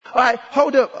All right,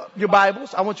 hold up your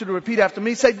Bibles. I want you to repeat after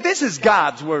me. Say, this is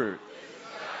God's word.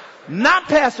 Not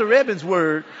Pastor Evans'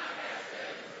 word.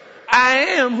 I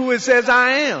am who it says I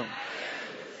am.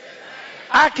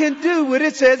 I can do what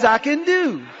it says I can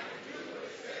do.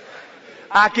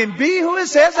 I can be who it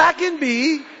says I can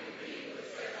be.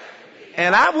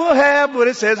 And I will have what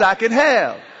it says I can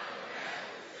have.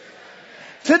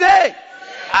 Today,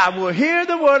 I will hear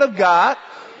the word of God.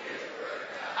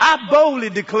 I boldly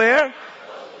declare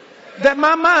that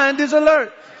my mind is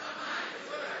alert.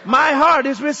 My heart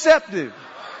is receptive.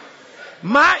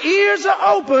 My ears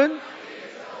are open.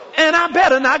 And I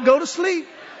better not go to sleep.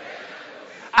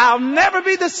 I'll never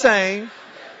be the same.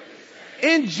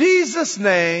 In Jesus'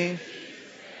 name,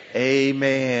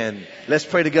 amen. Let's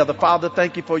pray together. Father,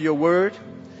 thank you for your word.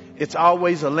 It's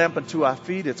always a lamp unto our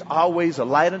feet. It's always a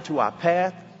light unto our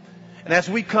path. And as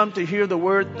we come to hear the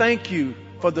word, thank you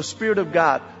for the Spirit of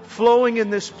God flowing in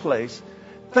this place.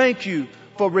 Thank you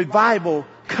for revival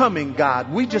coming,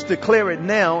 God. We just declare it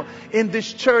now in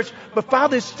this church. But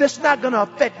Father, it's just not going to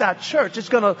affect our church. It's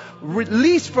going to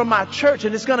release from our church,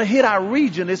 and it's going to hit our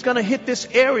region. It's going to hit this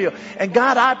area. And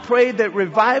God, I pray that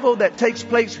revival that takes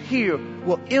place here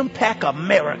will impact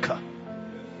America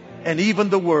and even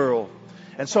the world.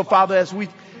 And so, Father, as we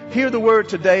hear the word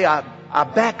today, I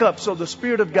back up so the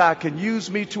Spirit of God can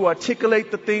use me to articulate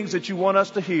the things that you want us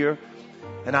to hear.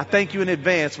 And I thank you in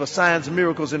advance for signs,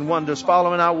 miracles, and wonders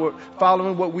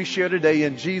following what we share today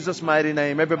in Jesus' mighty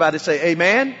name. Everybody say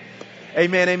amen.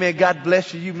 Amen, amen. God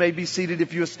bless you. You may be seated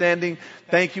if you're standing.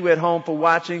 Thank you at home for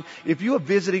watching. If you are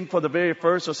visiting for the very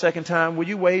first or second time, will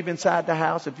you wave inside the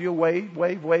house? If you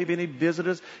wave any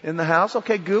visitors in the house?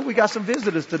 Okay, good. We got some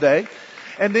visitors today.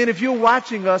 And then if you're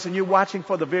watching us and you're watching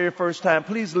for the very first time,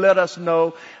 please let us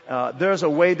know. There's a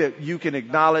way that you can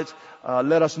acknowledge.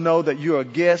 Let us know that you're a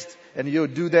guest, and you'll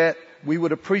do that. We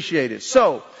would appreciate it.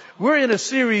 So we're in a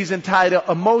series entitled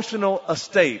Emotional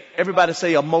Estate. Everybody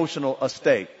say emotional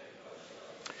estate.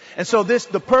 And so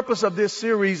the purpose of this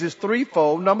series is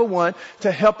threefold. Number one,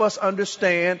 to help us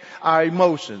understand our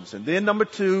emotions. And then number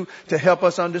two, to help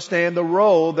us understand the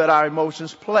role that our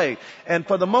emotions play. And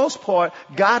for the most part,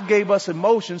 God gave us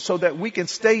emotions so that we can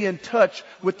stay in touch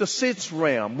with the sense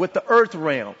realm, with the earth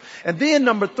realm. And then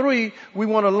number three, we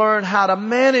want to learn how to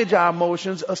manage our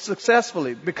emotions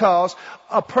successfully, because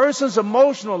a person's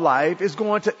emotional life is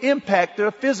going to impact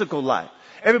their physical life.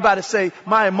 Everybody say,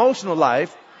 my emotional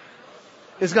life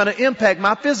is going to impact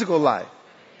my physical life.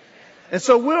 And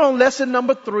so we're on lesson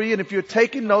number 3. And if you're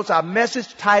taking notes, our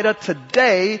message title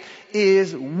today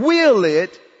is Will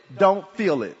It, Don't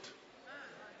Feel It.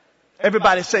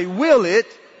 Everybody say, will it,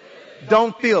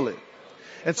 don't feel it.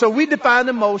 And so we define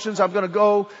emotions. I'm going to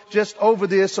go just over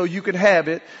this so you can have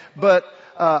it. But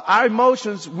our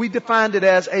emotions, we defined it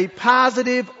as a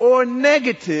positive or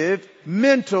negative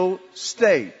mental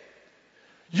state.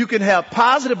 You can have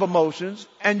positive emotions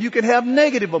and you can have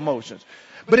negative emotions.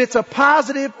 But it's a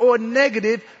positive or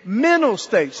negative mental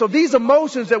state. So these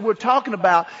emotions that we're talking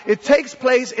about, it takes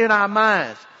place in our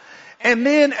minds. And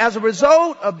then as a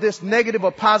result of this negative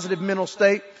or positive mental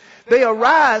state, they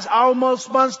arise almost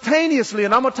spontaneously.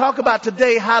 And I'm going to talk about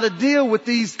today how to deal with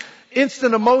these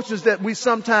instant emotions that we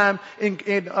sometimes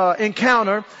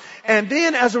encounter. And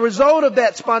then as a result of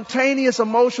that spontaneous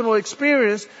emotional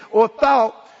experience or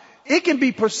thought, it can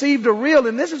be perceived or real.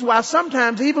 And this is why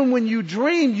sometimes even when you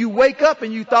dream, you wake up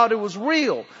and you thought it was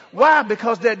real. Why?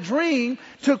 Because that dream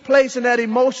took place in that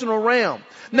emotional realm.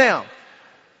 Now,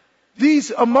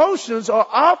 these emotions are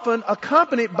often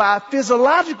accompanied by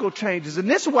physiological changes. And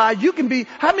this is why you can be,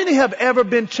 how many have ever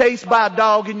been chased by a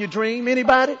dog in your dream?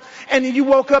 Anybody? And then you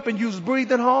woke up and you was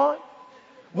breathing hard?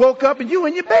 Woke up and you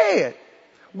in your bed.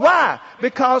 Why?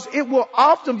 Because it will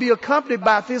often be accompanied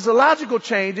by physiological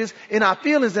changes in our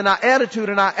feelings, in our attitude,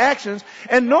 in our actions.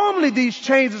 And normally these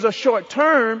changes are short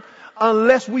term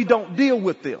unless we don't deal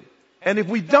with them. And if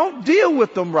we don't deal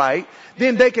with them right,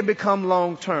 then they can become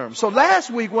long term. So last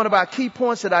week, one of our key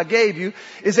points that I gave you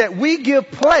is that we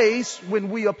give place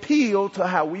when we appeal to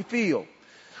how we feel.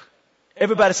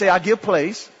 Everybody say, I give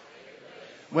place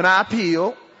when I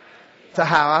appeal to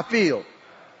how I feel.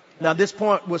 Now, this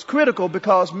point was critical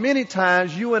because many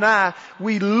times you and I,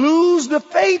 we lose the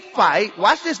faith fight.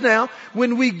 Watch this now.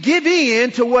 When we give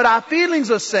in to what our feelings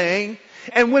are saying,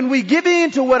 and when we give in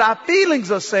to what our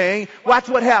feelings are saying, watch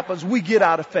what happens. We get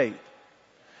out of faith.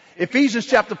 Ephesians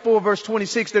chapter 4 verse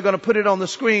 26, they're going to put it on the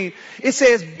screen. It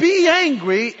says, be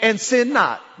angry and sin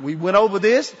not. We went over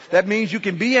this. That means you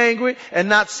can be angry and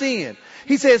not sin.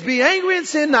 He says, be angry and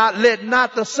sin not. Let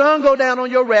not the sun go down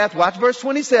on your wrath. Watch verse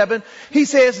 27. He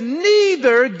says,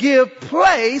 neither give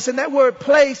place. And that word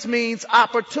place means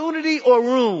opportunity or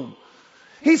room.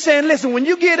 He's saying, listen, when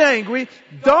you get angry,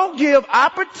 don't give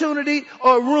opportunity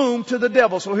or room to the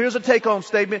devil. So here's a take-home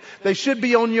statement. They should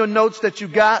be on your notes that you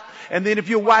got. And then if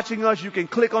you're watching us, you can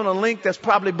click on a link that's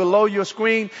probably below your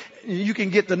screen. You can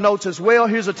get the notes as well.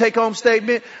 Here's a take-home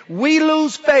statement. We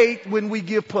lose faith when we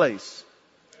give place.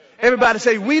 Everybody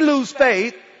say, we lose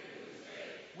faith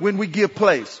when we give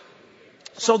place.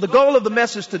 So the goal of the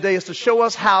message today is to show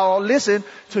us how, listen,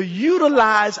 to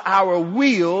utilize our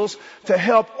wills to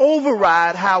help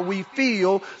override how we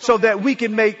feel so that we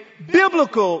can make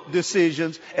biblical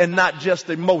decisions and not just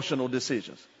emotional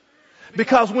decisions.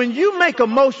 Because when you make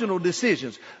emotional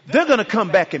decisions, they're going to come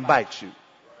back and bite you.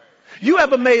 You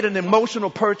ever made an emotional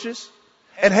purchase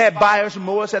and had buyer's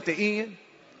remorse at the end?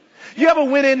 You ever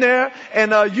went in there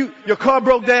and your car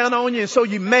broke down on you and so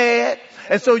you're mad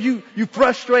and so you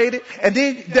frustrated, and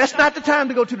then that's not the time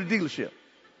to go to the dealership.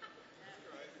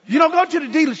 You don't go to the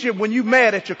dealership when you're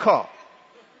mad at your car,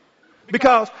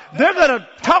 because they're going to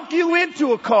talk you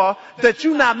into a car that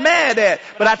you're not mad at.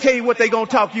 But I tell you what they're going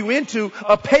to talk you into,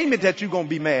 a payment that you're going to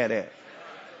be mad at.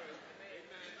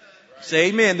 Say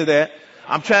amen to that.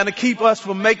 I'm trying to keep us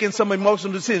from making some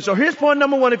emotional decisions. So here's point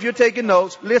number one if you're taking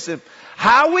notes. Listen,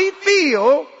 how we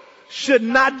feel should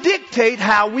not dictate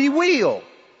how we will.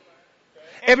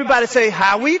 Everybody say,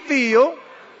 how we feel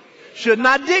should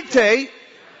not dictate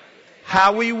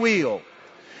how we will.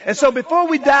 And so before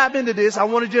we dive into this, I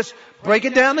want to just break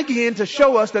it down again to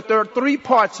show us that there are three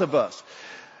parts of us.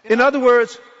 In other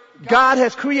words, God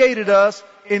has created us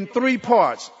in three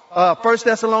parts. 1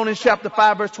 Thessalonians chapter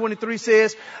 5 verse 23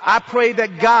 says, I pray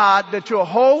that God, that your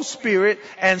whole spirit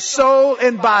and soul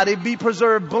and body be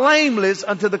preserved blameless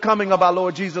unto the coming of our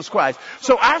Lord Jesus Christ.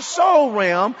 So our soul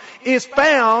realm is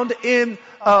found in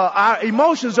our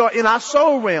emotions are in our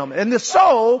soul realm. And the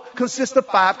soul consists of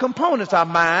 5 components. Our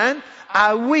mind,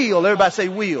 our will. Everybody say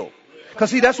will.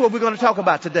 Because see, that's what we're going to talk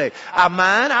about today. Our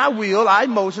mind, our will, our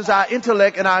emotions, our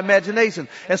intellect, and our imagination.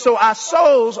 And so our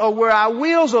souls are where our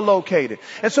wills are located.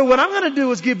 And so what I'm going to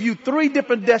do is give you 3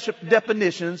 different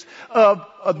definitions of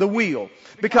the will.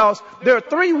 Because there are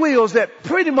 3 wills that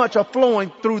pretty much are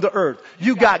flowing through the earth.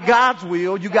 You got God's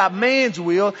will, you got man's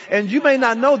will, and you may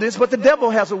not know this, but the devil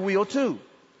has a will too.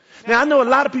 Now, I know a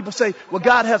lot of people say, well,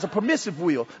 God has a permissive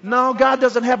will. No, God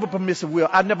doesn't have a permissive will.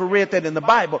 I never read that in the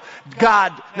Bible.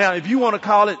 God, now, if you want to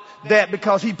call it that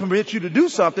because he permits you to do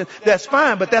something, that's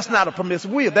fine, but that's not a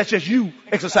permissive will. That's just you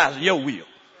exercising your will.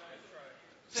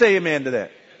 Say amen to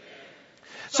that.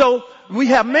 So we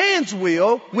have man's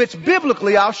will, which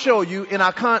biblically I'll show you in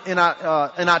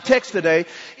our text today.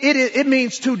 It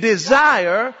means to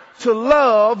desire, to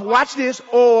love, watch this,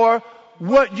 or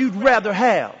what you'd rather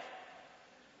have.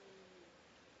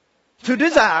 To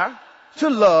desire, to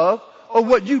love, or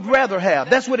what you'd rather have.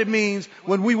 That's what it means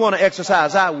when we want to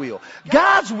exercise our will.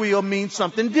 God's will means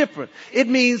something different. It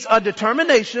means a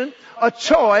determination, a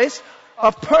choice,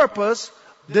 a purpose,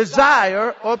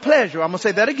 desire, or pleasure. I'm going to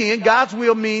say that again. God's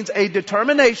will means a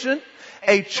determination,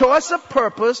 a choice of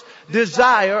purpose,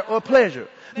 desire, or pleasure.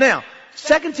 Now,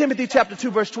 2 Timothy chapter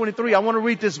 2 verse 23, I want to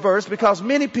read this verse because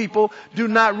many people do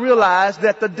not realize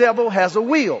that the devil has a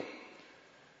will.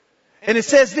 And it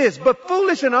says this, but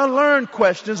foolish and unlearned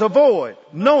questions avoid,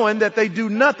 knowing that they do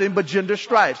nothing but gender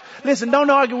strifes. Listen,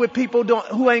 don't argue with people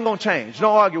who ain't going to change.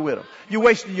 Don't argue with them. You're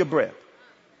wasting your breath.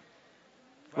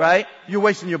 Right? You're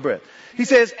wasting your breath. He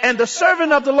says, and the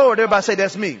servant of the Lord, everybody say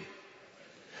that's me.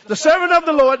 The servant of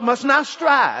the Lord must not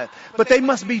strive, but they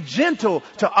must be gentle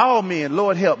to all men.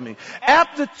 Lord help me.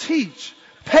 Apt to teach,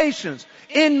 patience,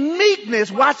 in meekness,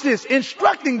 watch this,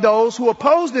 instructing those who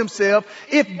oppose themselves,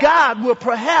 if God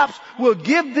will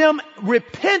give them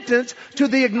repentance to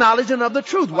the acknowledgement of the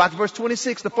truth. Watch verse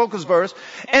 26, the focus verse.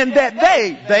 And that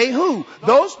they who?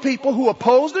 Those people who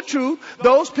oppose the truth,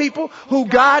 those people who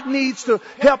God needs to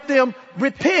help them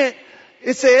repent.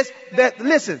 It says that,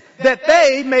 listen, that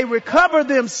they may recover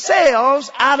themselves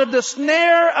out of the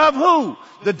snare of who?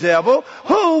 The devil,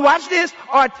 who, watch this,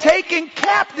 are taken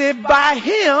captive by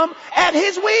him at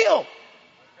his will.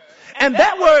 And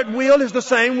that word will is the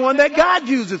same one that God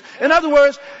uses. In other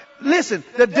words, listen,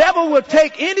 the devil will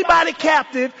take anybody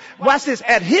captive, watch this,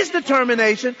 at his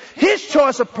determination, his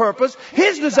choice of purpose,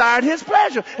 his desire, and his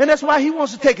pleasure. And that's why he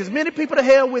wants to take as many people to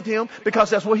hell with him,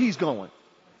 because that's where he's going.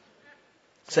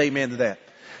 Say amen to that.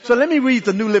 So let me read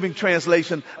the New Living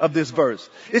Translation of this verse.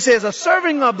 It says, a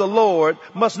servant of the Lord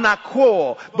must not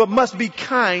quarrel, but must be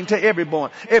kind to everyone.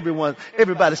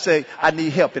 Everybody say, I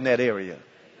need help in that area.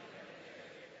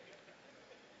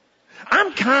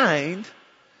 I'm kind.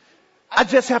 I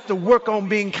just have to work on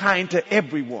being kind to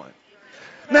everyone.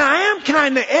 Now, I am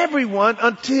kind to everyone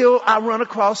until I run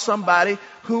across somebody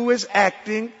who is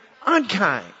acting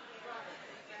unkind.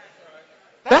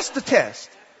 That's the test.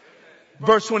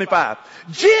 Verse 25.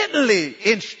 Gently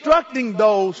instructing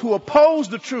those who oppose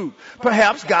the truth.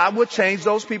 Perhaps God will change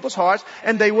those people's hearts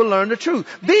and they will learn the truth.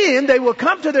 Then they will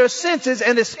come to their senses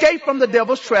and escape from the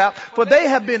devil's trap, for they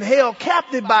have been held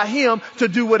captive by him to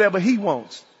do whatever he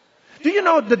wants. Do you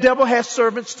know the devil has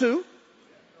servants too?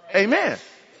 Amen.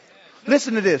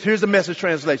 Listen to this. Here's the Message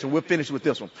translation. We'll finish with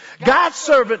this one. God's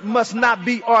servant must not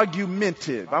be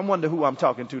argumentative. I wonder who I'm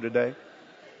talking to today.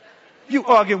 You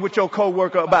arguing with your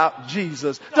coworker about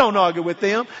Jesus. Don't argue with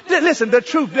them. Listen, the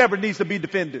truth never needs to be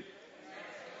defended.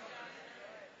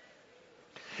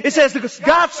 It says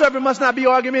God's servant must not be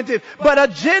argumentative, but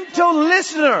a gentle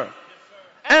listener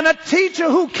and a teacher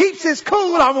who keeps his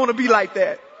cool. I want to be like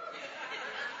that.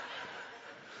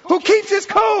 Who keeps his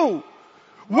cool.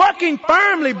 Working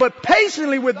firmly but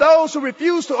patiently with those who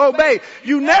refuse to obey.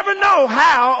 You never know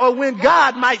how or when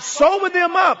God might sober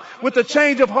them up with a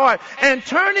change of heart and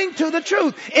turning to the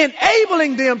truth,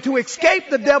 enabling them to escape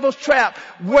the devil's trap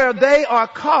where they are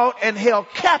caught and held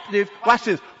captive. Watch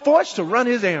this. Forced to run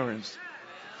his errands.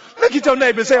 Look at your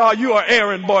neighbor and say, oh, you are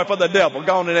errand boy for the devil.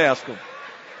 Go on and ask him.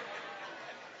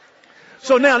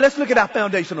 So now let's look at our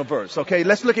foundational verse, okay?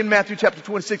 Let's look in Matthew chapter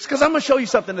 26, because I'm going to show you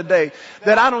something today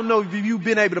that I don't know if you've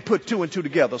been able to put two and two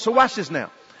together. So watch this now.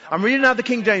 I'm reading out the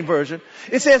King James Version.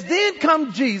 It says, then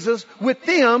come Jesus with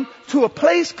them to a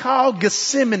place called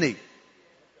Gethsemane.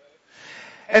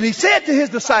 And he said to his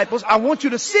disciples, I want you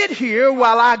to sit here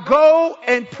while I go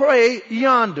and pray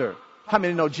yonder. How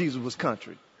many know Jesus was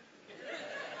country?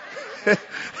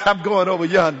 I'm going over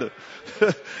yonder.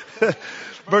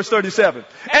 Verse 37.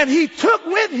 And he took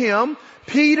with him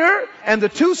Peter and the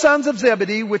two sons of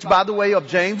Zebedee, which by the way of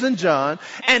James and John,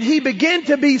 and he began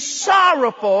to be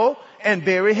sorrowful and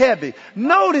very heavy.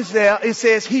 Notice there it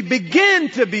says he began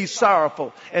to be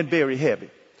sorrowful and very heavy.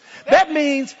 That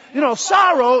means,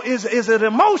 sorrow is an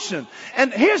emotion.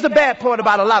 And here's the bad part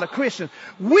about a lot of Christians.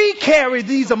 We carry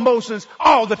these emotions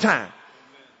all the time.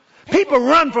 People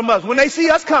run from us. When they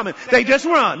see us coming, they just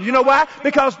run. You know why?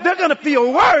 Because they're going to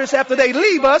feel worse after they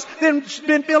leave us than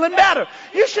feeling better.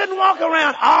 You shouldn't walk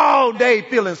around all day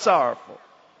feeling sorrowful.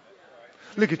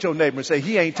 Look at your neighbor and say,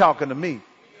 he ain't talking to me.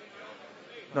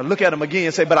 Now look at him again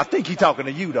and say, but I think he's talking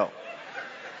to you though.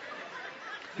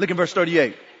 Look in verse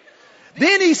 38.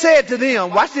 Then he said to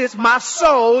them, watch this, my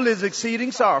soul is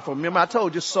exceeding sorrowful. Remember I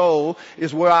told you soul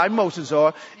is where our emotions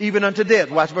are, even unto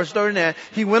death. Watch verse 39.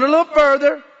 He went a little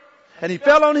further. And he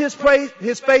fell on his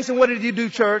face, and what did he do,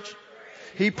 church?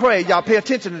 He prayed. Y'all pay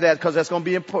attention to that because that's going to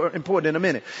be important in a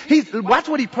minute. Watch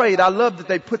what he prayed. I love that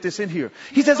they put this in here.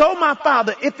 He says, oh my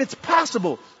Father, if it's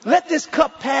possible, let this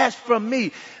cup pass from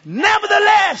me.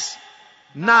 Nevertheless,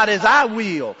 not as I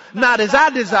will, not as I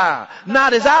desire,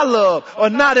 not as I love, or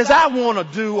not as I want to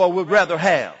do or would rather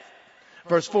have.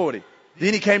 Verse 40.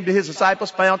 Then he came to his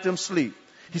disciples, found them asleep.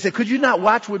 He said, could you not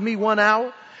watch with me 1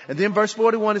 hour? And then verse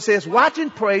 41, it says, watch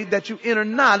and pray that you enter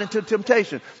not into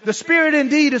temptation. The spirit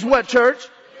indeed is what, church?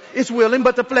 It's willing,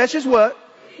 but the flesh is what?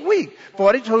 Weak.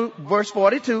 42, verse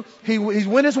 42, he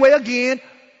went his way again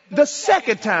the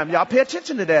second time. Y'all pay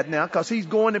attention to that now because he's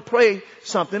going to pray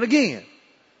something again.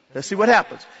 Let's see what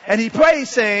happens. And he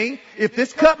prays saying, if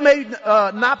this cup may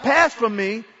not pass from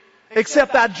me,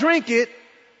 except I drink it,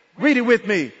 read it with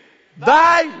me.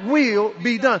 Thy will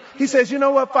be done. He says, you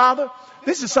know what, Father?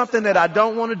 This is something that I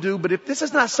don't want to do, but if this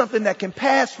is not something that can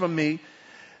pass from me,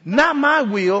 not my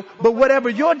will, but whatever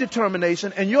your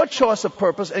determination and your choice of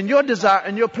purpose and your desire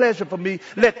and your pleasure for me,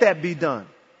 let that be done.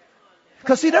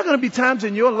 Because see, there are going to be times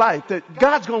in your life that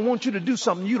God's going to want you to do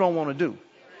something you don't want to do.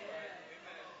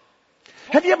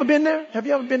 Have you ever been there? Have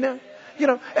you ever been there?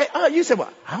 You said,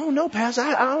 well, I don't know, Pastor.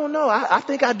 I don't know. I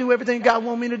think I do everything God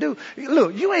wants me to do.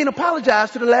 Look, you ain't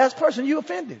apologized to the last person you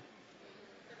offended.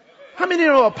 How many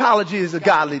know apology is a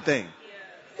godly thing?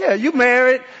 Yeah, you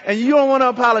married and you don't want to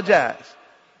apologize.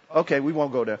 Okay, we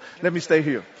won't go there. Let me stay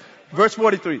here. Verse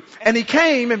 43. And he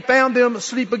came and found them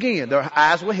asleep again. Their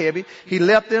eyes were heavy. He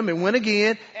left them and went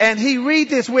again. And he, read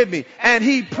this with me. And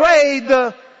he prayed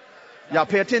y'all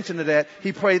pay attention to that.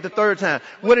 He prayed the third time.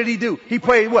 What did he do? He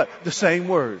prayed what? The same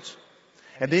words.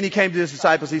 And then he came to his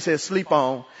disciples. He said, sleep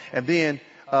on. And then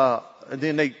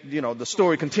they, the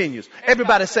story continues.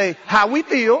 Everybody say, how we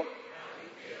feel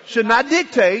should not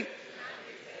dictate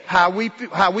how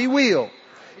we will.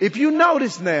 If you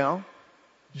notice now,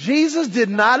 Jesus did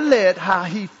not let how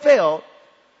he felt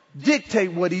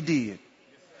dictate what he did.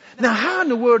 Now, how in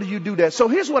the world do you do that? So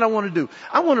here's what I want to do.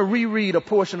 I want to reread a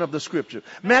portion of the scripture.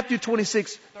 Matthew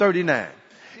 26:39.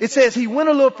 It says he went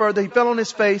a little further. He fell on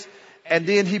his face and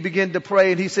then he began to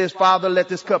pray and he says, Father, let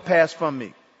this cup pass from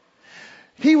me.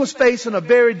 He was facing a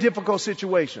very difficult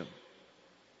situation.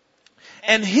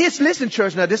 And listen,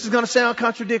 church, now this is going to sound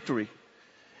contradictory.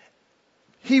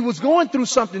 He was going through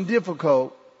something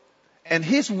difficult and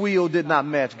his will did not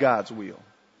match God's will.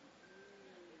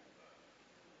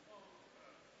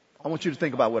 I want you to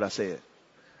think about what I said.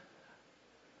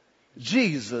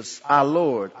 Jesus, our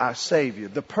Lord, our Savior,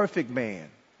 the perfect man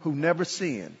who never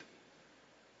sinned,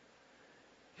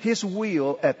 his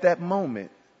will at that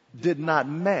moment did not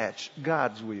match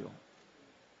God's will.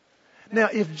 Now,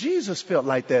 if Jesus felt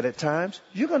like that at times,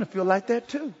 you're going to feel like that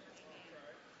too.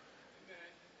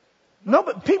 No,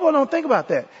 but people don't think about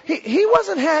that. He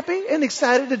wasn't happy and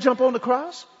excited to jump on the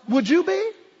cross. Would you be?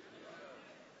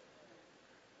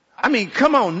 I mean,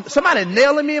 come on. Somebody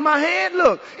nailing me in my hand.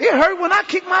 Look, it hurt when I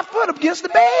kicked my foot up against the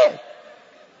bed.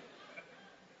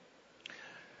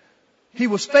 He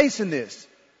was facing this.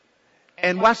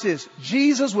 And watch this.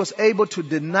 Jesus was able to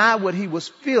deny what he was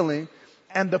feeling.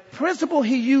 And the principle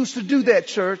he used to do that,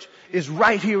 church, is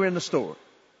right here in the story.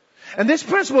 And this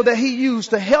principle that he used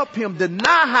to help him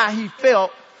deny how he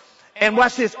felt and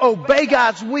watch this, obey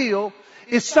God's will,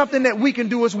 is something that we can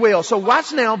do as well. So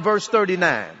watch now verse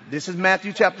 39. This is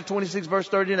Matthew chapter 26, verse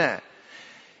 39.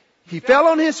 He fell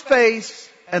on his face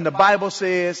and the Bible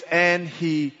says, and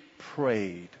he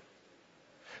prayed.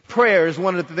 Prayer is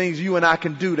one of the things you and I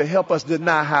can do to help us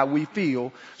deny how we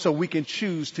feel so we can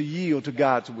choose to yield to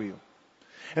God's will.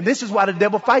 And this is why the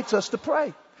devil fights us to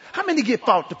pray. How many get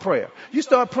fought to prayer? You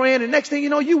start praying and next thing you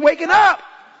know, you waking up.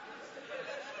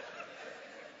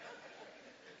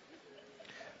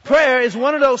 Prayer is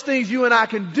one of those things you and I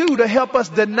can do to help us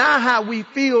deny how we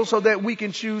feel so that we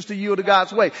can choose to yield to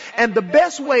God's way. And the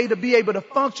best way to be able to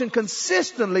function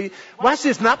consistently, watch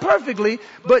this, not perfectly,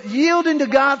 but yielding to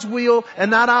God's will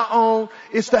and not our own,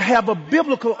 is to have a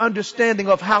biblical understanding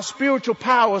of how spiritual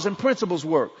powers and principles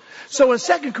work. So in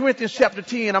 2 Corinthians chapter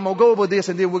 10, I'm going to go over this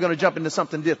and then we're going to jump into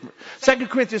something different. 2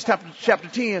 Corinthians chapter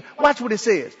 10, watch what it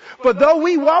says. For though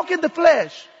we walk in the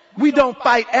flesh, we don't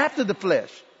fight after the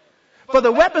flesh. For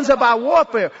the weapons of our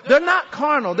warfare, they're not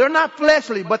carnal, they're not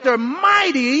fleshly, but they're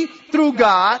mighty through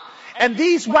God. And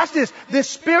these, watch this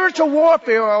spiritual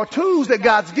warfare or tools that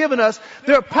God's given us,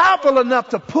 they're powerful enough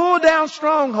to pull down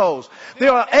strongholds. They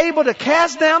are able to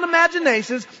cast down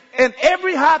imaginations and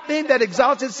every high thing that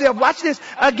exalts itself, watch this,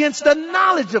 against the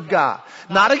knowledge of God.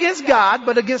 Not against God,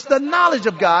 but against the knowledge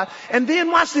of God. And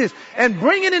then watch this, and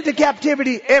bring it into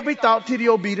captivity every thought to the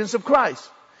obedience of Christ.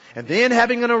 And then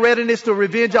having a readiness to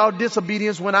revenge our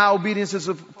disobedience when our obedience is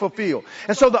fulfilled.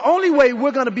 And so the only way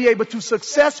we're going to be able to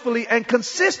successfully and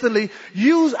consistently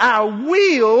use our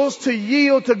wills to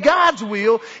yield to God's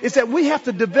will is that we have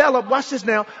to develop, watch this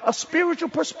now, a spiritual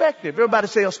perspective. Everybody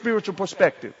say a spiritual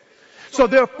perspective. So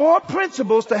there are 4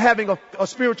 principles to having a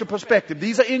spiritual perspective.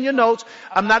 These are in your notes.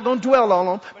 I'm not going to dwell on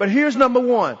them, but here's number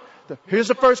 1. Here's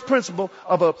the first principle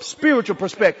of a spiritual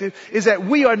perspective is that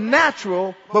we are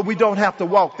natural, but we don't have to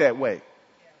walk that way.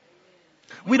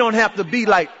 We don't have to be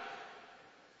like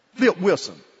Flip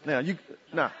Wilson.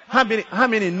 Now, how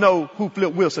many know who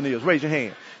Flip Wilson is? Raise your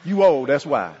hand. You old, that's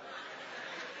why.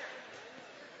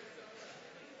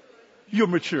 You're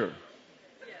mature.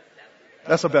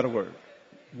 That's a better word.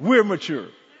 We're mature.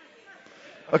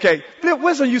 Okay, Flip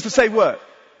Wilson used to say what?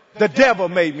 The devil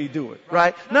made me do it,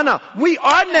 right? No. We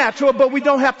are natural, but we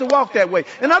don't have to walk that way.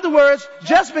 In other words,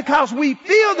 just because we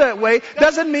feel that way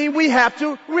doesn't mean we have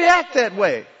to react that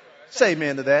way. Say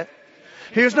amen to that.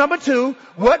 Here's number 2.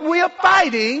 What we are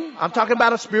fighting, I'm talking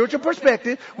about a spiritual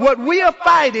perspective, what we are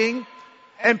fighting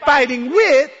and fighting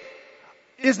with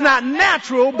is not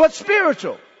natural, but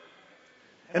spiritual.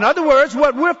 In other words,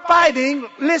 what we're fighting,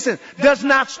 listen, does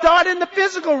not start in the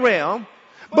physical realm,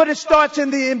 but it starts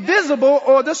in the invisible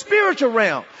or the spiritual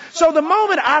realm. So the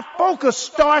moment our focus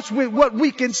starts with what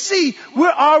we can see,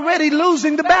 we're already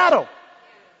losing the battle.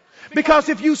 Because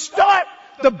if you start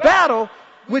the battle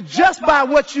with just by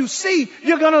what you see,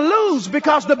 you're going to lose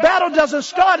because the battle doesn't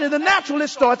start in the natural, it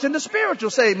starts in the spiritual.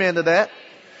 Say amen to that.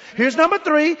 Here's number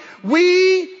 3.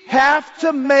 We have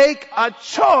to make a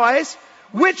choice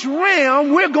which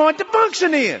realm we're going to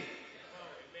function in.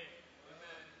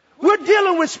 We're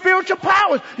dealing with spiritual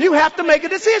powers. You have to make a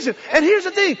decision. And here's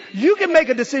the thing. You can make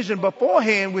a decision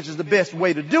beforehand, which is the best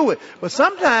way to do it. But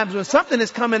sometimes when something is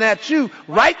coming at you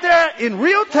right there in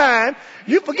real time,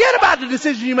 you forget about the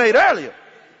decision you made earlier.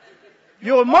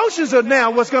 Your emotions are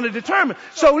now what's going to determine.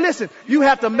 So listen, you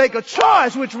have to make a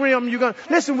choice which realm you're going to.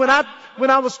 Listen, when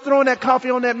I was throwing that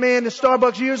coffee on that man in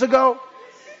Starbucks years ago,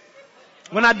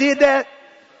 when I did that,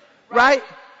 right?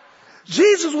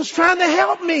 Jesus was trying to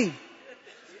help me.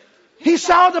 He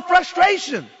saw the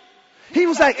frustration. He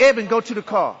was like, Evan, go to the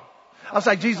car. I was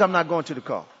like, Jesus, I'm not going to the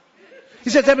car. He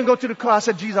said, Evan, go to the car. I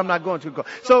said, Jesus, I'm not going to the car.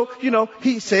 So,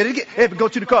 he said it again. Evan, go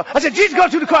to the car. I said, Jesus, go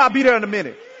to the car. I'll be there in a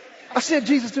minute. I said,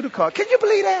 Jesus to the car. Can you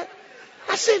believe that?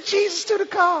 I said, Jesus to the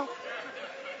car.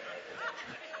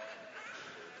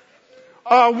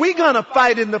 Are we going to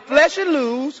fight in the flesh and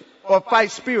lose or fight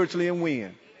spiritually and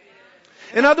win?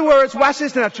 In other words, watch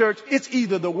this now, church. It's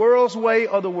either the world's way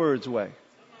or the word's way.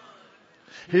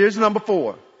 Here's number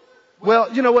 4.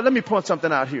 Well, you know what? Let me point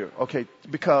something out here, okay?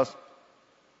 Because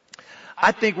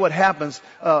I think what happens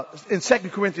in 2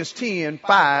 Corinthians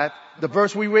 10:5, the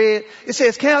verse we read, it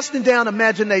says, casting down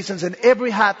imaginations and every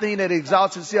high thing that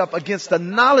exalts itself against the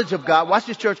knowledge of God, watch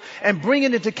this, church, and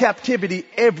bringing into captivity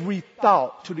every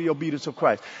thought to the obedience of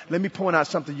Christ. Let me point out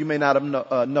something you may not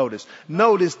have noticed.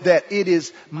 Notice that it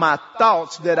is my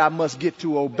thoughts that I must get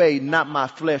to obey, not my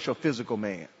flesh or physical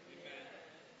man.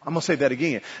 I'm going to say that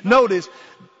again. Notice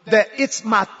that it's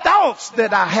my thoughts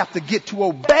that I have to get to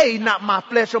obey, not my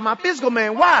flesh or my physical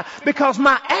man. Why? Because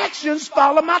my actions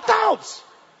follow my thoughts.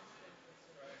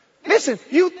 Listen,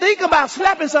 you think about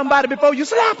slapping somebody before you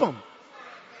slap them.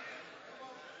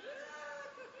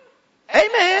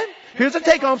 Amen. Here's a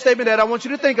take-home statement that I want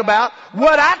you to think about.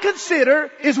 What I consider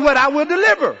is what I will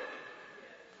deliver.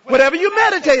 Whatever you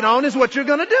meditate on is what you're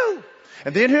going to do.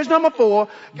 And then here's number 4.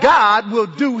 God will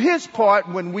do his part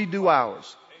when we do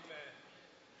ours.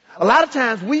 A lot of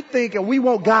times we think and we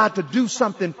want God to do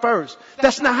something first.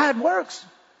 That's not how it works.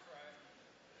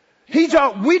 We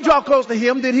draw close to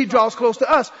him, then he draws close to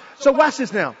us. So watch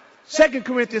this now. 2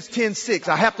 Corinthians 10:6.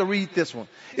 I have to read this one.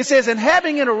 It says, and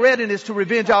having in a readiness to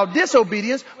revenge all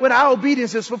disobedience when our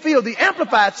obedience is fulfilled. The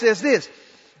Amplified says this,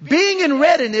 being in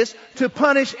readiness to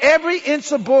punish every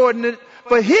insubordinate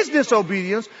for his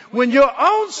disobedience when your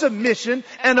own submission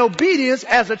and obedience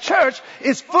as a church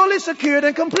is fully secured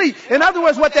and complete. In other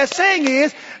words, what that's saying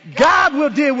is God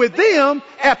will deal with them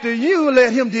after you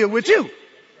let him deal with you.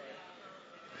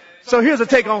 So here's a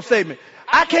take-home statement.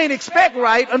 I can't expect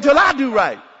right until I do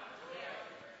right.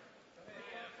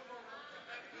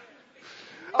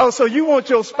 Oh, so you want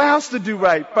your spouse to do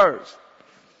right first.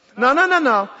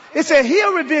 No. It said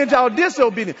he'll revenge our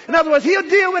disobedience. In other words, he'll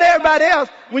deal with everybody else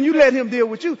when you let him deal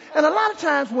with you. And a lot of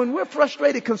times when we're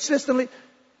frustrated consistently,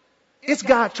 it's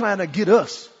God trying to get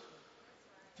us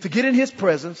to get in his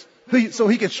presence so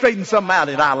he can straighten something out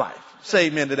in our life. Say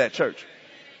amen to that, church.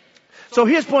 So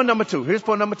here's point number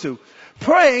 2.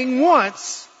 Praying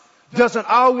once doesn't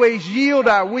always yield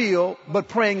our will, but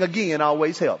praying again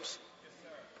always helps.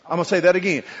 I'm going to say that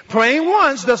again. Praying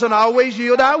once doesn't always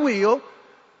yield our will,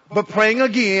 but praying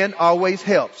again always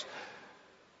helps.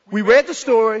 We read the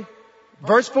story,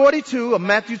 verse 42 of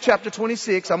Matthew chapter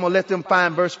 26. I'm going to let them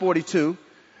find verse 42.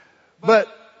 But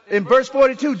in verse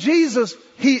 42, Jesus,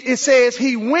 it says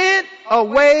he went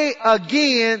away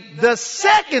again the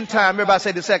second time. Everybody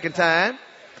say the second time.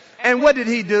 And what did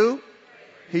he do?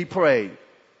 He prayed.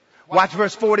 Watch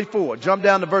verse 44. Jump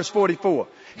down to verse 44.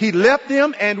 He left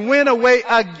them and went away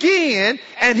again,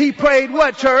 and he prayed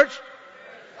what, church?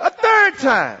 A third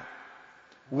time.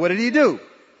 What did he do?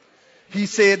 He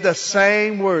said the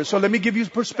same words. So let me give you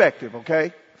perspective,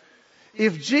 okay?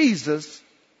 If Jesus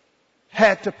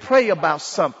had to pray about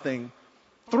something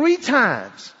 3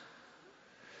 times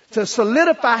to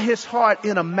solidify his heart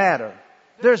in a matter,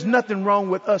 there's nothing wrong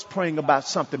with us praying about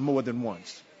something more than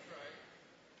once.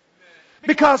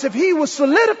 Because if he was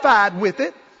solidified with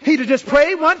it, he'd have just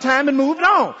prayed one time and moved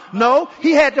on. No,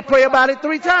 he had to pray about it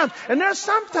 3 times. And there's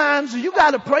sometimes you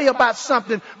got to pray about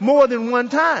something more than one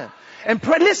time. And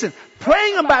listen,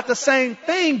 praying about the same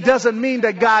thing doesn't mean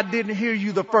that God didn't hear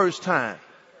you the first time.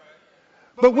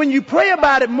 But when you pray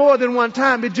about it more than one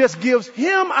time, it just gives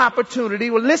him opportunity,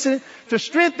 to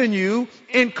strengthen you,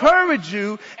 encourage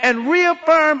you, and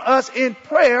reaffirm us in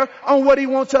prayer on what he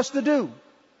wants us to do.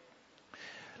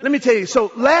 Let me tell you,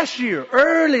 so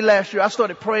early last year, I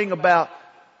started praying about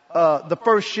the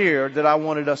first share that I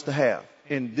wanted us to have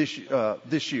in this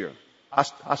year.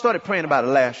 I started praying about it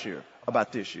last year,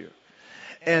 about this year.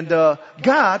 And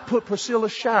God put Priscilla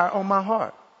Shire on my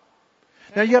heart.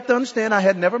 Now, you have to understand, I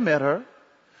had never met her.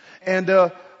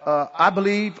 And I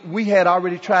believe we had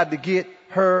already tried to get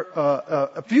her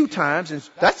a few times, and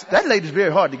that lady's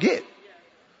very hard to get.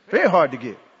 Very hard to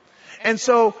get. And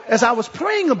so as I was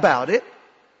praying about it,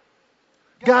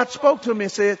 God spoke to me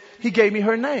and said, he gave me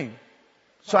her name.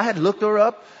 So I had looked her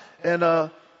up, and I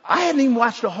hadn't even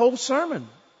watched the whole sermon.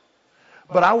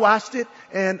 But I watched it,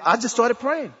 and I just started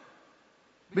praying.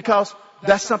 Because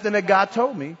that's something that God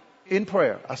told me in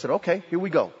prayer. I said, okay, here we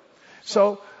go.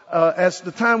 So as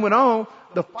the time went on,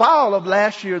 the fall of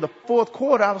last year, the fourth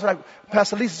quarter, I was like,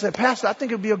 Pastor Lisa said, Pastor, I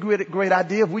think it would be a great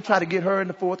idea if we try to get her in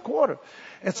the fourth quarter.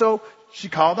 And so she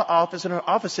called the office, and her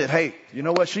office said, hey, you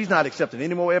know what? She's not accepting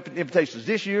any more invitations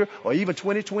this year or even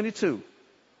 2022.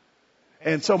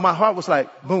 And so my heart was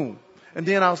like, boom. And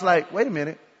then I was like, wait a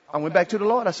minute. I went back to the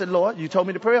Lord. I said, Lord, you told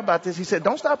me to pray about this. He said,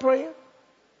 don't stop praying.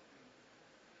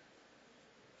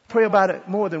 Pray about it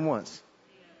more than once.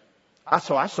 I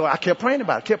kept praying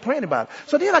about it,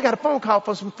 So then I got a phone call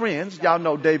from some friends. Y'all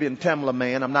know David and Tamala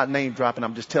Man. I'm not name dropping.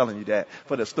 I'm just telling you that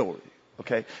for the story.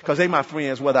 Okay? Because they my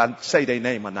friends whether I say their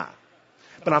name or not.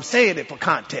 But I'm saying it for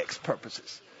context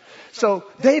purposes. So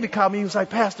David called me. He was like,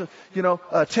 Pastor,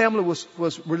 Tamala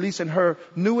was releasing her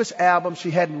newest album.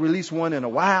 She hadn't released one in a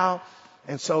while.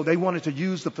 And so they wanted to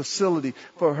use the facility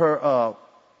for her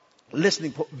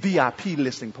VIP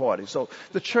listening party. So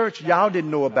the church, y'all didn't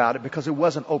know about it because it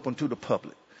wasn't open to the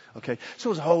public. Okay. So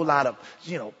it was a whole lot of,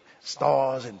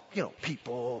 stars and,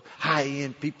 people,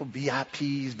 high-end people,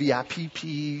 VIPs,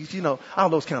 VIPPs, all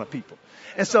those kind of people.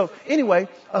 And so anyway,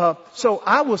 so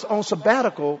I was on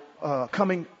sabbatical,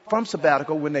 coming from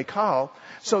sabbatical when they called.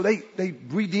 So they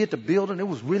redid the building. It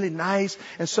was really nice.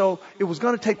 And so it was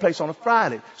going to take place on a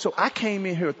Friday. So I came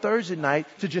in here Thursday night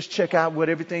to just check out what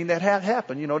everything that had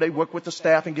happened. They work with the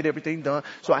staff and get everything done.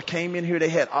 So I came in here. They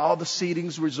had all the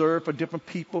seatings reserved for different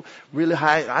people, really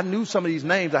high. I knew some of these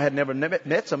names. I had never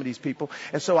met some of these people.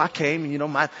 And so I came,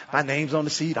 my name's on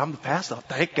the seat. I'm the pastor.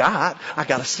 Thank God I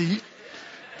got a seat.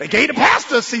 They gave the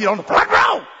pastor a seat on the front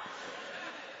row.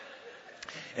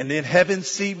 And then Heaven's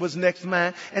seat was next to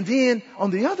mine. And then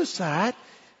on the other side,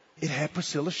 it had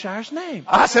Priscilla Shire's name.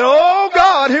 I said, oh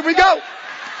God, here we go.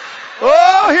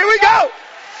 Oh, here we go.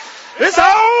 It's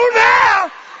on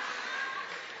now.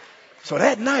 So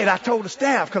that night I told the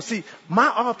staff, because see, my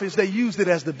office, they used it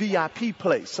as the VIP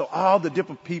place. So all the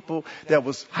different people that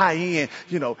was high end,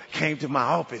 came to my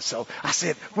office. So I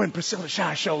said, when Priscilla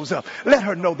Shire shows up, let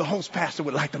her know the host pastor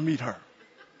would like to meet her.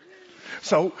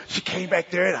 So she came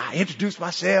back there and I introduced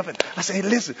myself and I said, hey,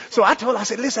 listen. So I told her, I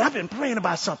said, listen, I've been praying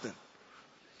about something.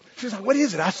 She was like, what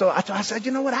is it? I said,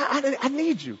 you know what? I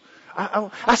need you.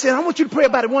 I said, I want you to pray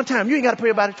about it one time. You ain't got to pray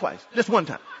about it twice. Just one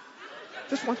time.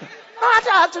 Just one time. No,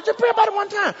 I said, just pray about it one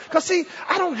time. Because see,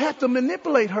 I don't have to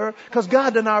manipulate her because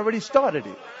God done already started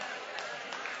it.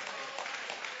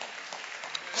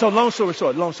 So long story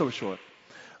short,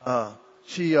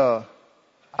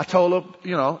 I told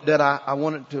her, that I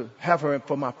wanted to have her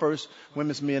for my first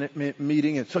women's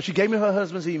meeting. And so she gave me her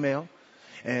husband's email.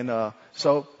 And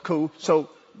so cool. So,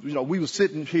 we were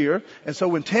sitting here. And so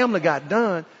when Tamla got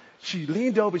done, she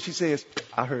leaned over and she says,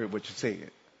 I heard what you said.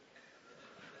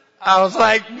 I was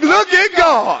like, look at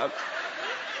God.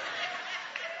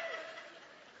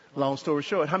 Long story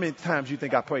short, how many times do you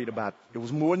think I prayed about it? It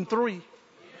was more than 3.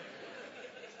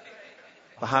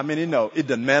 But how many know it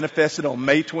done manifested on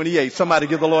May 28th? Somebody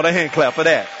give the Lord a hand clap for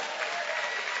that.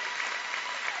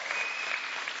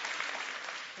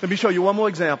 Let me show you one more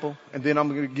example, and then I'm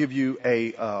going to give you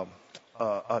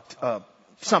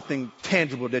something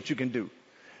tangible that you can do.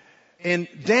 In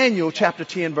Daniel chapter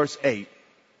 10, verse 8,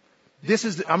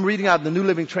 I'm reading out the New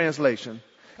Living Translation,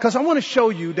 because I want to show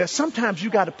you that sometimes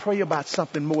you got to pray about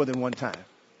something more than one time.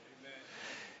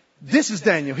 This is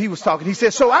Daniel. He was talking. He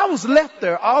said, so I was left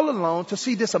there all alone to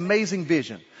see this amazing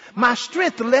vision. My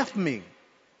strength left me.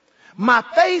 My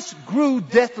face grew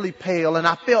deathly pale and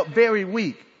I felt very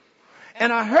weak.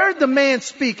 And I heard the man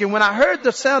speak, and when I heard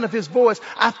the sound of his voice,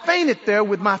 I fainted there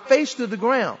with my face to the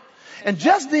ground. And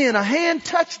just then a hand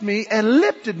touched me and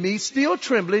lifted me, still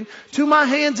trembling, to my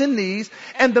hands and knees.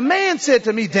 And the man said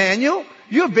to me, Daniel,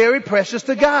 you're very precious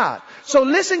to God. So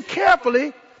listen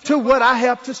carefully to what I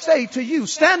have to say to you.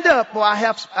 Stand up, for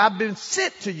I've been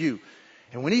sent to you.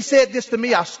 And when he said this to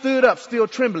me, I stood up, still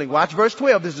trembling. Watch verse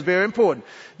 12. This is very important.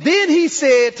 Then he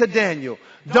said to Daniel,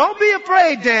 don't be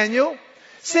afraid, Daniel.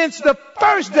 Since the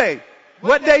first day,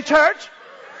 what day, church?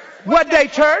 What day,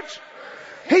 church?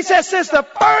 He says, since the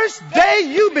first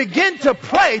day you begin to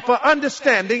pray for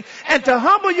understanding and to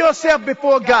humble yourself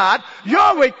before God,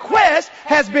 your request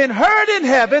has been heard in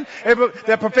heaven.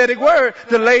 That prophetic word,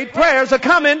 delayed prayers are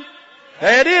coming.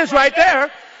 There it is right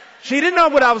there. She didn't know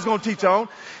what I was going to teach on.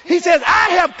 He says, I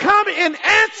have come in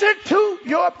answer to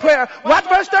your prayer. Watch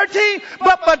verse 13.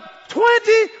 But for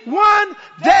 21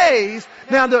 days.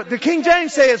 Now the King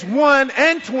James says 1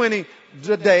 and 20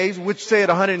 days, which said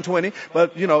 120.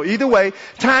 But either way,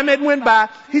 time had went by.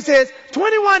 He says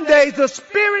 21 days, the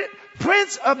spirit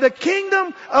prince of the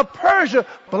kingdom of Persia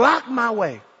blocked my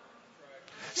way.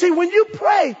 See, when you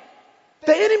pray,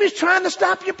 the enemy's trying to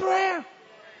stop your prayer.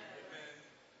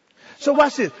 So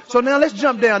watch this. So now let's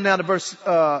jump down now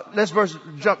to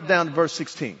jump down to verse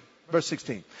 16. Verse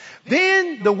 16.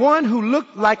 Then the one who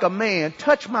looked like a man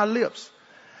touched my lips.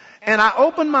 And I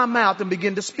opened my mouth and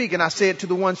began to speak. And I said to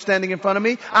the one standing in front of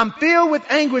me, I'm filled with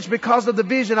anguish because of the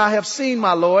vision I have seen,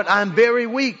 my Lord. I am very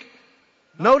weak.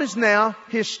 Notice now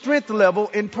his strength level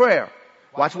in prayer.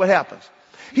 Watch what happens.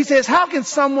 He says, how can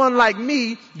someone like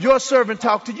me, your servant,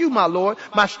 talk to you, my Lord?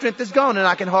 My strength is gone and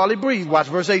I can hardly breathe. Watch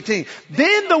verse 18.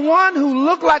 Then the one who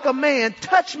looked like a man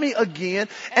touched me again.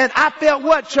 And I felt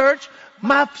what, church?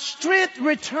 My strength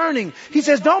returning. He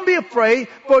says, don't be afraid,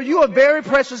 for you are very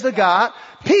precious to God.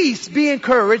 Peace, be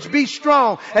encouraged, be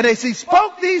strong. And as he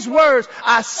spoke these words,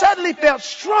 I suddenly felt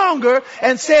stronger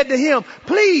and said to him,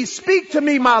 please speak to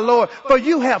me, my Lord, for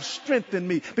you have strengthened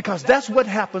me. Because that's what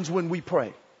happens when we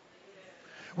pray.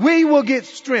 We will get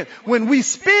strength when we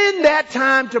spend that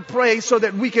time to pray so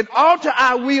that we can alter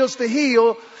our wills to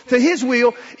his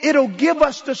will. It'll give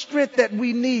us the strength that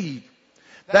we need.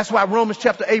 That's why Romans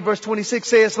chapter 8 verse 26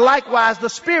 says, likewise the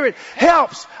Spirit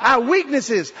helps our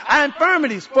weaknesses, our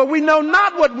infirmities, for we know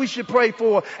not what we should pray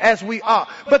for as we ought.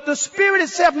 But the Spirit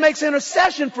itself makes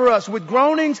intercession for us with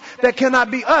groanings that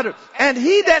cannot be uttered. And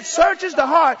he that searches the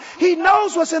heart, he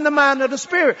knows what's in the mind of the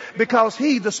Spirit, because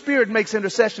the Spirit makes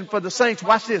intercession for the saints.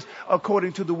 Watch this,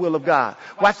 according to the will of God.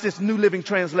 Watch this New Living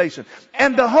Translation.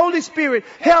 And the Holy Spirit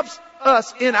helps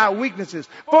us in our weaknesses.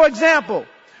 For example,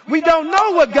 we don't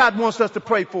know what God wants us to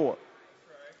pray for.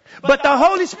 But the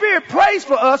Holy Spirit prays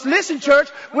for us, listen church,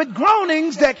 with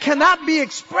groanings that cannot be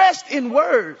expressed in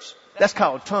words. That's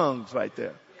called tongues right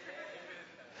there.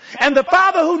 And the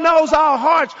Father who knows our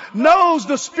hearts knows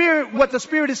the Spirit, what the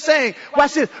Spirit is saying.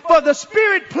 Watch this. For the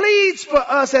Spirit pleads for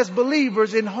us as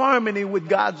believers in harmony with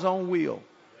God's own will.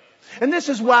 And this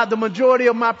is why the majority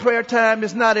of my prayer time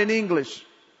is not in English.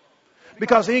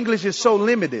 Because English is so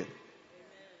limited.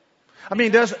 I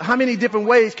mean, how many different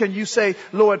ways can you say,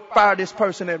 Lord, fire this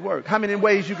person at work? How many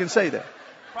ways you can say that?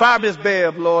 Fire Miss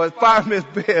Bev, Lord. Fire Miss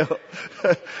Bev.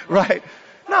 Right?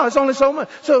 No, it's only so much.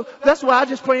 So that's why I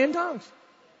just pray in tongues.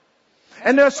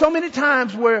 And there are so many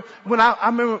times where I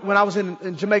remember when I was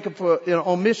in Jamaica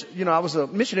on mission, I was a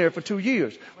missionary for 2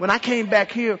 years. When I came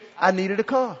back here, I needed a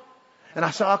car. And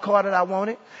I saw a car that I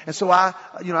wanted. And so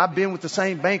I've been with the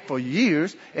same bank for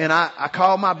years. And I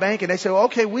called my bank and they said, well,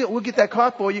 okay, we'll get that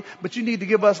car for you, but you need to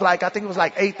give us I think it was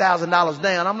 $8,000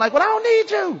 down. I'm like, well, I don't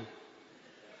need you.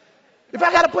 If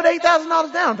I got to put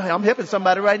 $8,000 down, I'm helping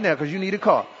somebody right now because you need a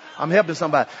car. I'm helping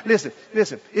somebody. Listen,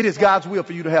 it is God's will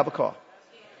for you to have a car.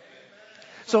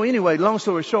 So anyway, long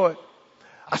story short,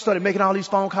 I started making all these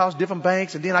phone calls, different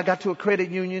banks, and then I got to a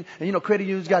credit union. And credit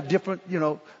unions got different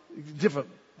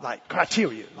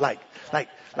criteria, like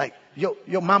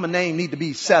your mama name need to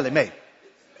be Sally Mae.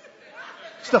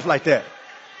 Stuff like that.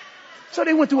 So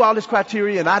they went through all this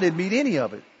criteria and I didn't meet any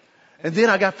of it. And then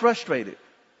I got frustrated.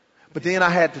 But then I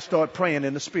had to start praying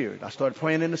in the Spirit. I started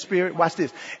praying in the Spirit. Watch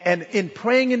this. And in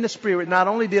praying in the Spirit, not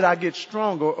only did I get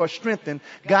stronger or strengthened,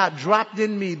 God dropped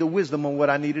in me the wisdom on what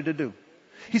I needed to do.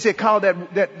 He said, call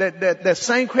that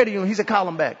same credit union. He said, call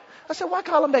him back. I said, why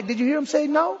call him back? Did you hear him say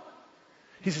no?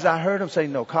 He says, I heard him say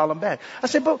no, call him back. I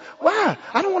said, but why?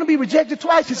 I don't want to be rejected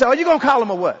twice. He said, are you going to call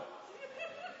him or what?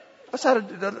 I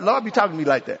said, the Lord be talking to me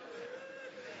like that.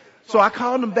 So I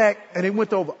called him back and they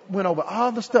went over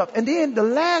all the stuff. And then the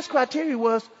last criteria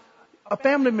was a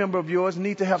family member of yours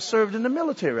need to have served in the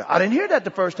military. I didn't hear that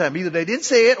the first time. Either they didn't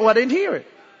say it or I didn't hear it.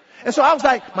 And so I was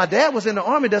like, my dad was in the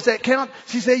Army. Does that count?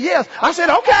 She said, yes. I said,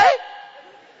 okay.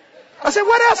 I said,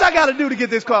 what else I got to do to get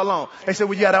this car loan? They said,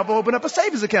 well, you got to open up a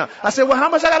savings account. I said, well, how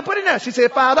much I got to put in there? She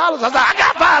said, $5. I said,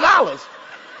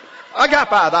 I got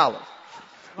 $5.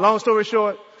 Long story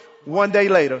short, one day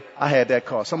later, I had that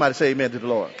car. Somebody say amen to the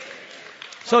Lord.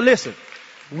 So listen,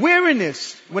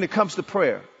 weariness when it comes to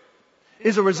prayer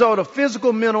is a result of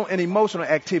physical, mental, and emotional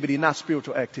activity, not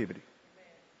spiritual activity.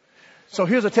 So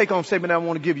here's a take-home statement I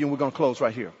want to give you, and we're going to close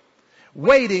right here.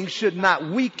 Waiting should not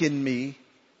weaken me,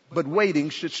 but waiting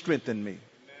should strengthen me.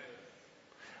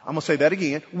 I'm going to say that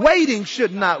again. Waiting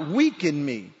should not weaken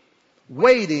me.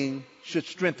 Waiting should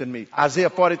strengthen me. Isaiah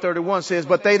 40:31 says,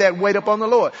 but they that wait upon the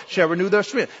Lord shall renew their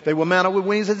strength. They will mount up with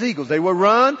wings as eagles. They will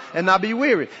run and not be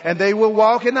weary. And they will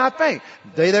walk and not faint.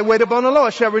 They that wait upon the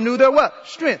Lord shall renew their what?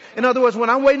 Strength. In other words, when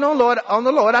I'm waiting on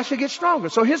the Lord, I should get stronger.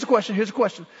 So here's the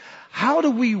question. How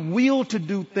do we will to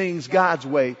do things God's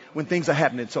way when things are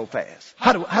happening so fast?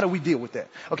 How do we deal with that?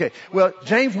 Okay. Well,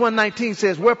 James 1:19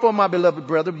 says, wherefore, my beloved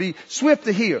brother, be swift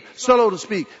to hear, slow to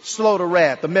speak, slow to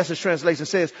wrath. The Message translation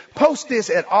says, post this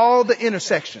at all the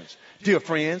intersections, dear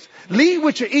friends. Lead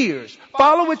with your ears,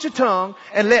 follow with your tongue,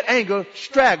 and let anger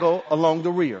straggle along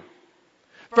the rear.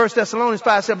 1 Thessalonians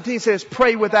 5:17 says,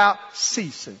 pray without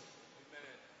ceasing.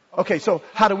 Okay, so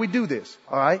how do we do this?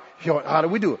 All right. How do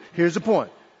we do it? Here's the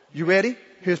point. You ready?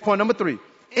 Here's point number 3.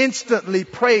 Instantly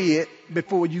pray it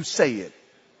before you say it.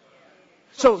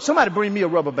 So somebody bring me a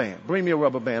rubber band. Bring me a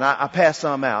rubber band. I passed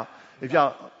some out. If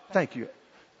y'all, thank you.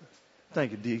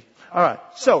 Thank you, D. All right.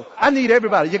 So I need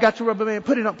everybody. You got your rubber band?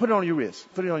 Put it on your wrist.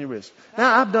 Put it on your wrist.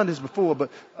 Now I've done this before,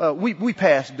 but we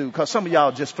passed due because some of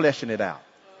y'all just fleshing it out.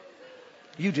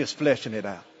 You just fleshing it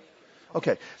out.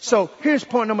 Okay. So here's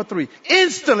point number 3.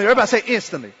 Instantly, everybody say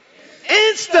instantly.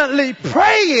 Instantly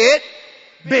pray it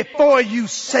before you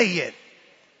say it.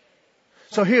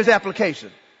 So here's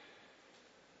application.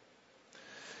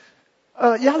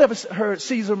 Y'all ever heard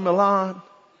Cesar Millan,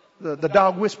 the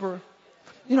dog whisperer?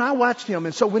 You know, I watched him.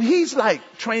 And so when he's like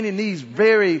training these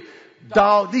these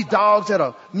dogs that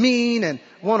are mean and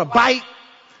want to bite,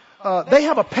 they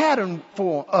have a pattern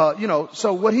for,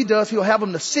 so what he does, he'll have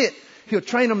them to sit. He'll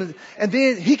train them, and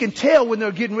then he can tell when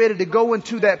they're getting ready to go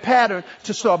into that pattern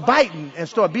to start biting and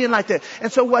start being like that.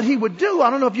 And so what he would do, I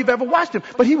don't know if you've ever watched him,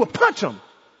 but he would punch them.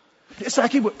 It's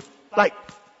like he would,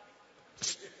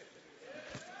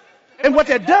 and what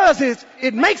that does is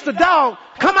it makes the dog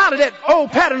come out of that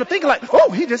old pattern of thinking like,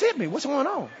 oh, he just hit me. What's going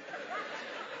on?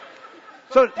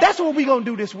 So that's what we're going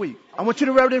to do this week. I want you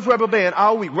to wear this rubber band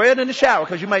all week. Wear it in the shower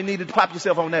because you might need to pop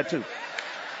yourself on that too.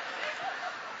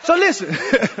 So listen,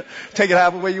 take it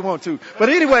however way you want to. But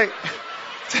anyway,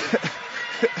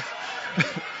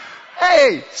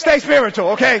 hey, stay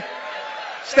spiritual, okay?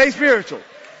 Stay spiritual.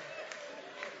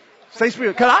 Stay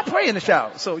spiritual. Because I pray in the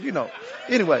shower, so you know.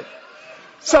 Anyway,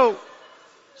 so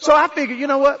I figured, you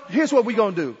know what? Here's what we're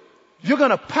going to do. You're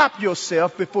going to pop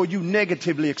yourself before you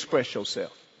negatively express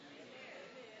yourself.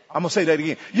 I'm going to say that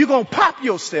again. You're going to pop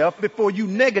yourself before you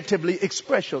negatively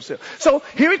express yourself. So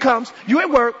here it comes. You at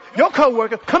work, your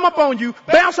coworker come up on you,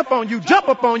 bounce up on you, jump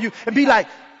up on you, and be like,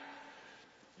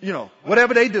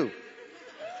 whatever they do.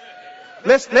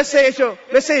 Let's say it's your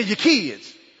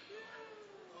kids.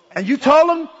 And you told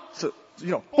them,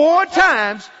 4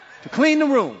 times to clean the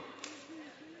room.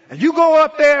 And you go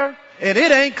up there and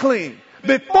it ain't clean.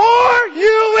 Before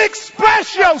you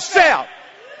express yourself,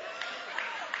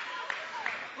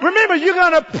 remember, you're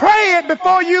going to pray it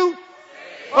before you.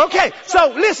 Okay,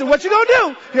 so listen, what you going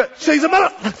to do? Caesar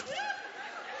Millan.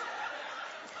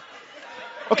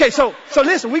 Okay, so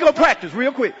listen, we going to practice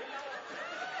real quick.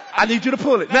 I need you to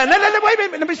pull it. Now, wait a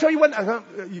minute. Let me show you what.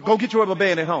 You go get your rubber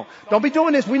band at home. Don't be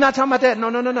doing this. We're not talking about that. No.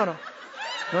 No.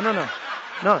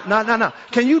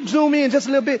 Can you zoom in just a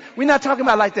little bit? We're not talking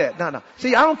about like that. No.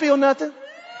 See, I don't feel nothing.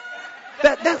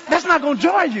 That's not going to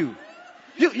joy you.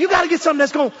 You got to get something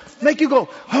that's going to make you go,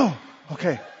 oh,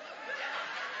 okay.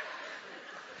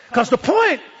 Because the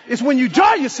point is when you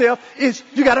joy yourself is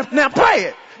you got to now pray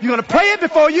it. You're going to pray it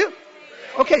before you.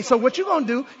 Okay, so what you're going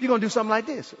to do, you're going to do something like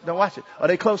this. Now watch it. Are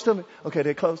they close to me? Okay,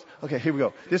 they're close. Okay, here we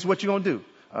go. This is what you're going to do.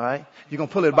 All right? You're going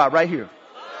to pull it about right here.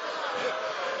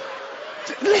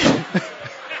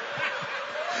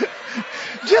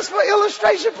 Just for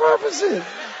illustration purposes.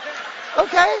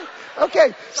 Okay.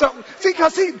 So,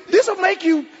 see, this will make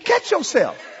you catch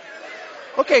yourself.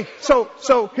 Okay, so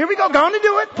here we go. Go on and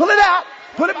do it. Pull it out.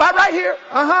 Put it by right here.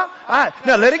 All right.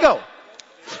 Now let it go.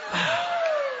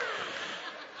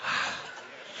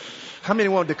 How many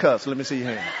wanted to cuss? Let me see your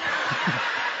hand.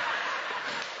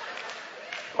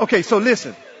 Okay, so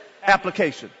listen.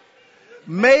 Application.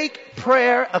 Make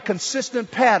prayer a consistent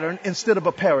pattern instead of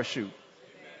a parachute.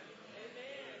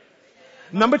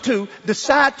 Number 2,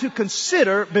 decide to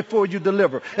consider before you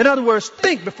deliver. In other words,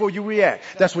 think before you react.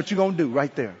 That's what you're going to do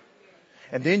right there.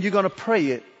 And then you're going to pray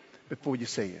it before you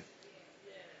say it.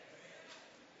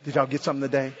 Did y'all get something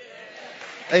today?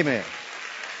 Amen.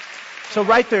 So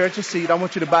right there at your seat, I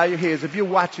want you to bow your heads. If you're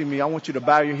watching me, I want you to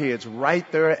bow your heads right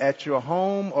there at your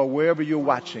home or wherever you're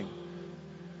watching.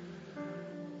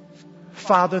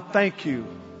 Father, thank you.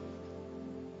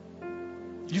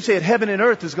 You said heaven and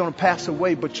earth is going to pass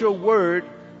away, but your word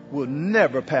will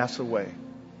never pass away.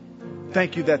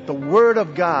 Thank you that the word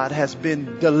of God has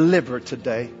been delivered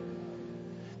today.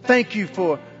 Thank you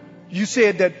for, you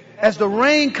said that as the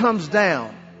rain comes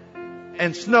down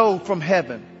and snow from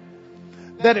heaven,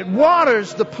 that it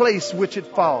waters the place which it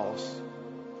falls.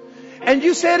 And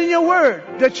you said in your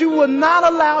word that you will not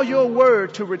allow your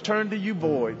word to return to you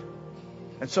void.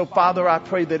 And so, Father, I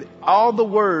pray that all the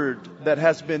word that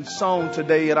has been sown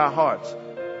today in our hearts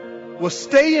will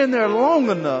stay in there long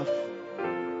enough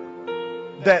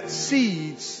that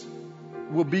seeds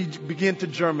will begin to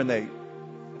germinate.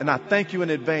 And I thank you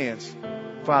in advance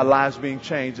for our lives being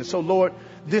changed. And so, Lord,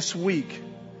 this week,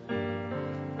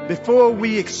 before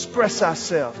we express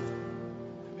ourselves,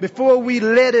 before we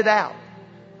let it out,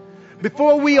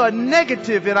 before we are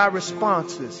negative in our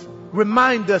responses,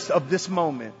 remind us of this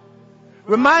moment.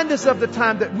 Remind us of the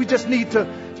time that we just need to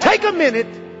take a minute.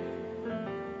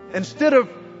 Instead of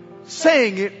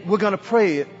saying it, we're going to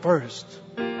pray it first.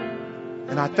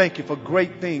 And I thank you for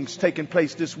great things taking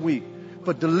place this week,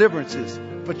 for deliverances,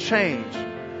 for change,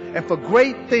 and for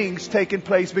great things taking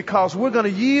place because we're going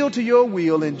to yield to your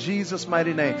will in Jesus'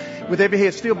 mighty name. With every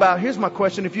head still bowed, here's my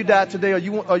question. If you died today, are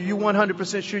you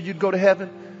 100% sure you'd go to heaven?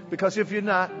 Because if you're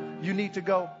not, you need to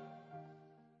go.